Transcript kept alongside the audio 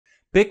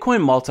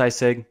Bitcoin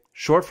Multisig,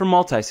 short for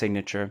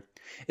Multisignature,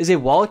 is a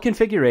wallet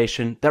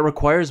configuration that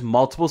requires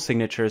multiple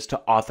signatures to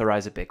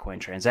authorize a Bitcoin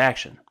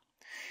transaction.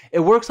 It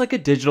works like a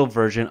digital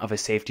version of a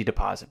safety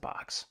deposit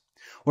box,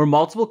 where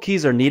multiple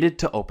keys are needed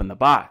to open the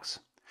box.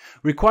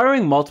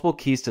 Requiring multiple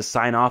keys to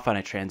sign off on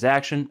a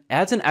transaction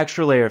adds an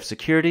extra layer of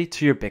security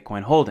to your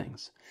Bitcoin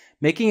holdings,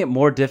 making it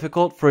more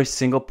difficult for a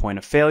single point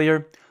of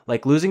failure,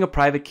 like losing a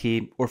private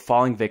key or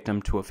falling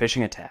victim to a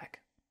phishing attack.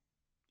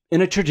 In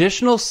a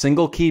traditional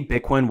single-key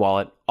Bitcoin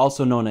wallet,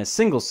 also known as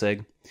single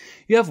sig,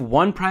 you have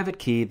one private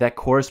key that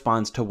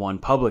corresponds to one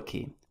public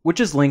key, which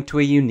is linked to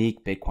a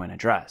unique Bitcoin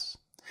address.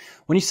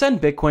 When you send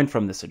Bitcoin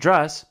from this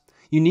address,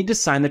 you need to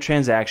sign the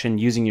transaction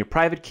using your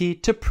private key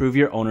to prove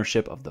your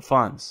ownership of the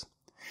funds.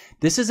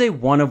 This is a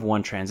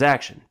one-of-one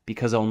transaction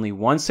because only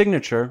one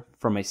signature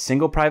from a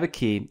single private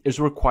key is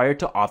required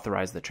to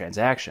authorize the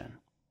transaction.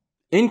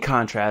 In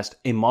contrast,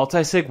 a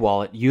multi-sig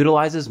wallet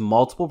utilizes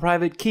multiple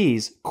private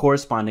keys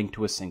corresponding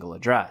to a single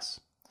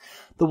address.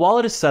 The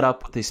wallet is set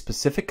up with a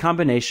specific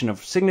combination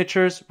of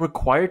signatures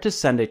required to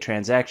send a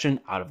transaction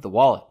out of the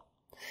wallet.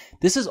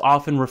 This is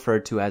often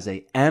referred to as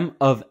a M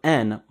of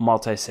N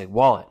multi-sig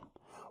wallet,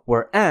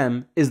 where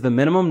M is the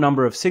minimum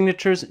number of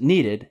signatures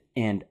needed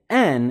and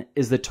N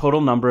is the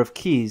total number of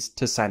keys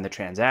to sign the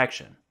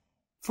transaction.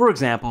 For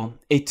example,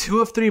 a 2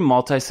 of 3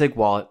 multi-sig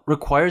wallet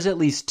requires at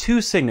least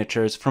 2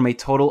 signatures from a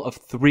total of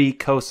 3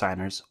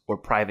 cosigners or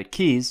private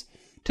keys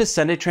to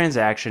send a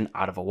transaction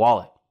out of a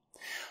wallet.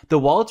 The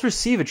wallet's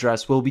receive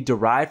address will be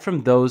derived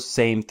from those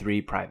same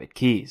 3 private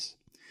keys.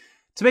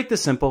 To make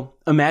this simple,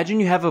 imagine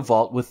you have a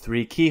vault with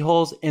 3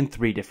 keyholes and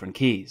 3 different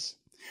keys.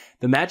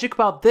 The magic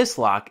about this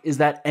lock is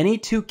that any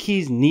 2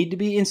 keys need to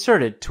be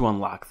inserted to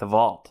unlock the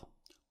vault.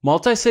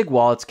 Multi-sig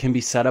wallets can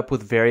be set up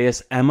with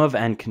various M of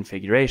N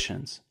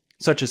configurations,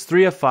 such as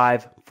 3 of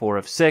 5, 4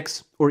 of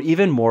 6, or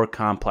even more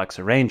complex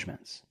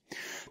arrangements.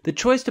 The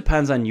choice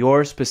depends on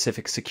your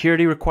specific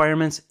security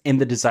requirements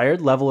and the desired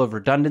level of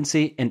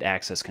redundancy and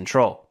access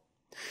control.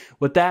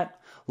 With that,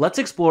 let's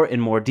explore in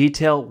more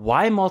detail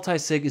why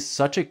multisig is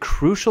such a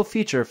crucial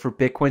feature for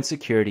Bitcoin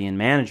security and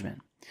management.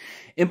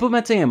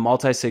 Implementing a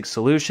multisig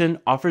solution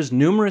offers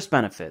numerous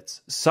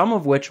benefits, some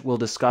of which we'll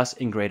discuss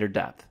in greater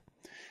depth.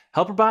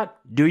 HelperBot,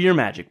 do your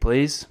magic,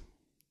 please.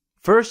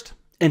 First,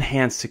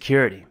 enhanced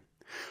security.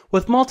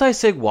 With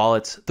multi-sig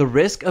wallets, the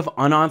risk of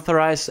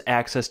unauthorized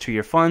access to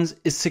your funds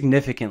is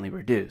significantly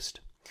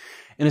reduced.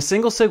 In a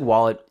single sig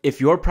wallet,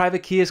 if your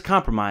private key is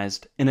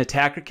compromised, an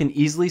attacker can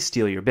easily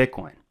steal your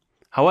Bitcoin.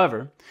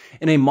 However,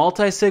 in a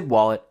multi-sig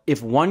wallet,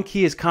 if one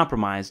key is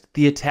compromised,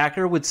 the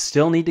attacker would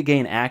still need to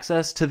gain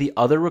access to the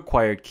other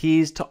required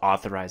keys to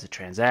authorize a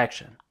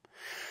transaction.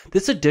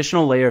 This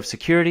additional layer of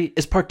security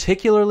is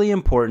particularly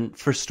important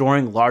for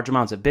storing large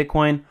amounts of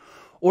Bitcoin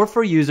or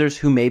for users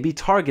who may be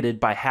targeted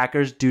by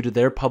hackers due to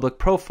their public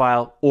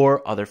profile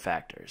or other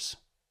factors.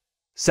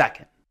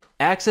 Second,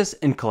 access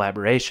and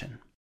collaboration.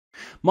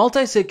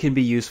 Multisig can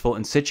be useful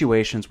in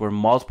situations where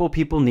multiple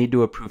people need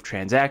to approve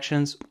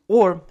transactions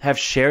or have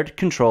shared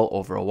control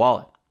over a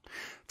wallet.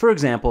 For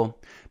example,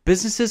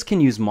 businesses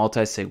can use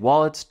multisig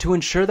wallets to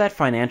ensure that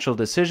financial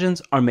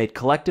decisions are made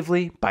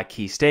collectively by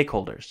key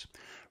stakeholders,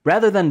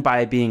 rather than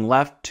by being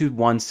left to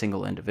one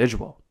single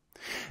individual.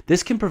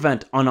 This can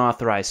prevent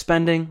unauthorized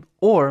spending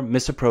or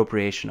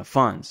misappropriation of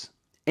funds,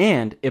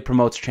 and it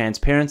promotes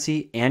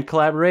transparency and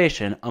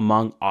collaboration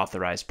among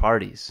authorized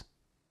parties.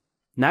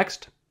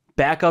 Next,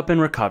 backup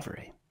and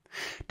recovery.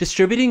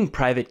 Distributing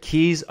private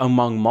keys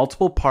among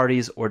multiple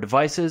parties or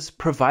devices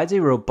provides a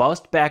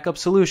robust backup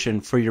solution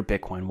for your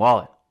Bitcoin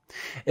wallet.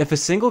 If a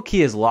single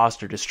key is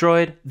lost or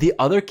destroyed, the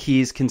other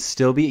keys can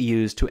still be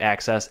used to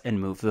access and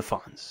move the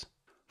funds.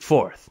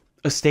 Fourth,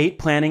 estate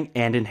planning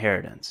and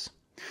inheritance.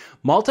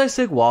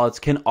 Multisig wallets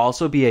can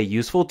also be a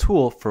useful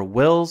tool for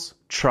wills,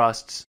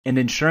 trusts, and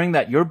ensuring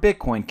that your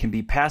Bitcoin can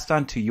be passed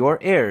on to your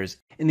heirs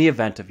in the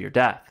event of your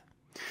death.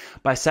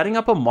 By setting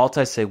up a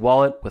multisig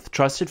wallet with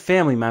trusted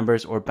family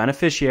members or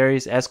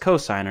beneficiaries as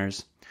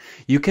cosigners,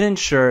 you can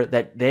ensure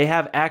that they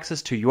have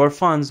access to your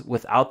funds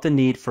without the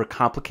need for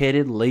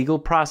complicated legal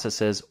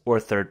processes or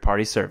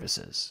third-party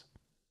services.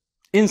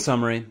 In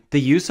summary, the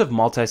use of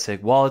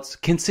multisig wallets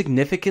can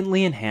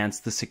significantly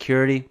enhance the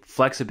security,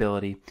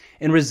 flexibility,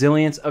 and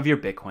resilience of your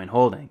Bitcoin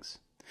holdings.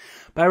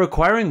 By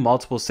requiring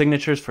multiple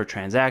signatures for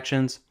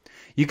transactions,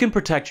 you can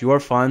protect your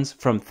funds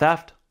from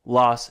theft,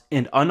 loss,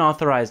 and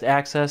unauthorized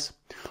access,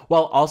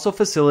 while also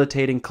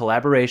facilitating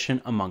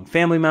collaboration among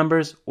family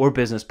members or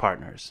business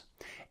partners,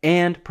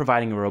 and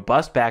providing a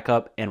robust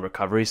backup and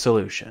recovery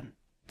solution.